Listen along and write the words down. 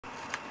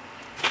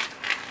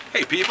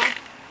Hey people,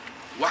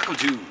 welcome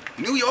to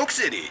New York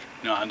City.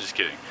 No, I'm just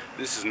kidding.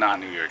 This is not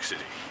New York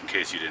City, in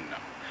case you didn't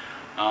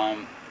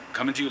know.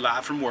 Coming to you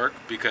live from work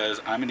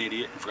because I'm an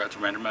idiot and forgot to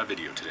render my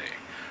video today.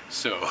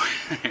 So,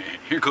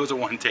 here goes a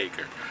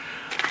one-taker.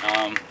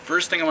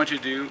 First thing I want you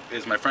to do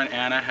is my friend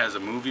Anna has a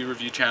movie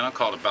review channel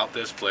called About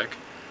This Flick,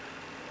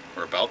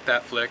 or About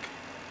That Flick.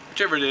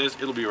 Whichever it is,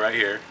 it'll be right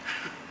here.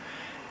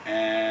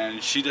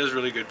 And she does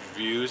really good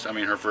reviews. I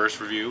mean, her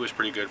first review was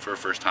pretty good for her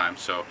first time,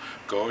 so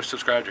go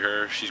subscribe to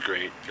her. She's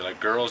great. If you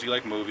like girls, you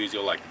like movies,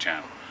 you'll like the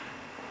channel.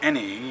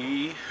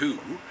 Anywho,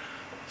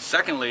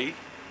 secondly,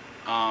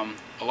 a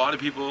lot of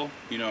people,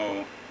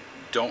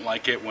 don't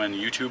like it when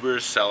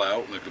YouTubers sell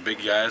out, like the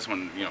big guys,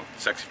 when,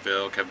 Sexy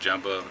Phil, Kev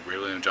Jumba, Ray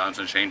William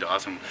Johnson, Shane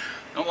Dawson,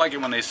 don't like it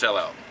when they sell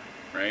out,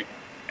 right?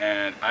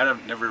 And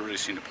I've never really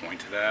seen a point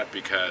to that,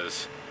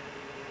 because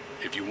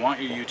if you want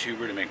your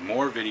YouTuber to make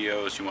more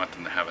videos, you want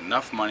them to have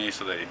enough money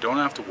so that they don't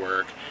have to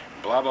work,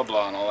 blah blah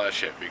blah and all that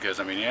shit. Because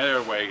I mean, the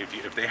other way,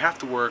 if they have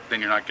to work, then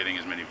you're not getting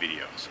as many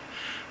videos.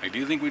 Like, do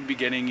you think we'd be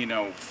getting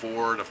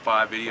 4 to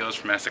 5 videos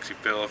from Sexy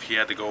Phil if he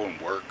had to go and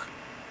work?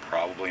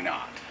 Probably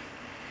not.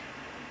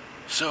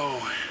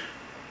 So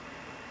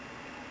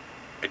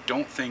I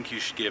don't think you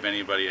should give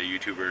anybody, a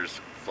YouTuber's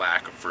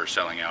flack for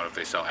selling out if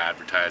they sell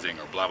advertising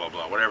or blah blah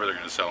blah, whatever they're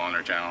going to sell on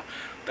their channel.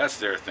 That's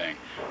their thing.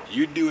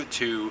 You do it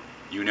too.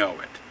 You know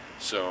it.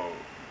 So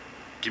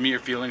give me your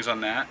feelings on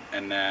that,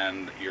 and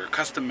then your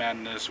custom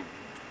madness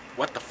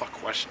what the fuck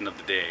question of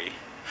the day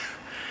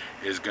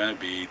is gonna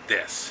be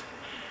this: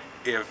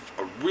 if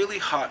a really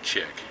hot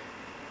chick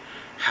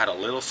had a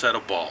little set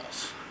of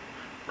balls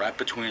right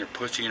between her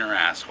pussy and her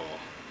asshole,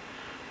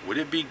 would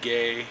it be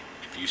gay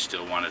if you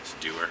still wanted to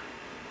do her?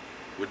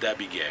 Would that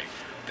be gay?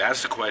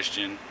 That's the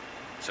question.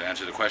 So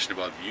answer the question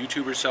about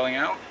YouTubers selling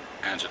out,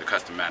 answer the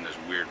custom madness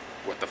weird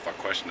what the fuck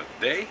question of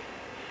the day,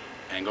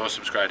 and go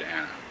subscribe to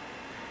Anna.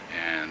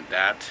 And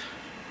that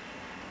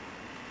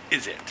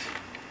is it.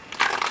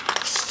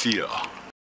 See ya.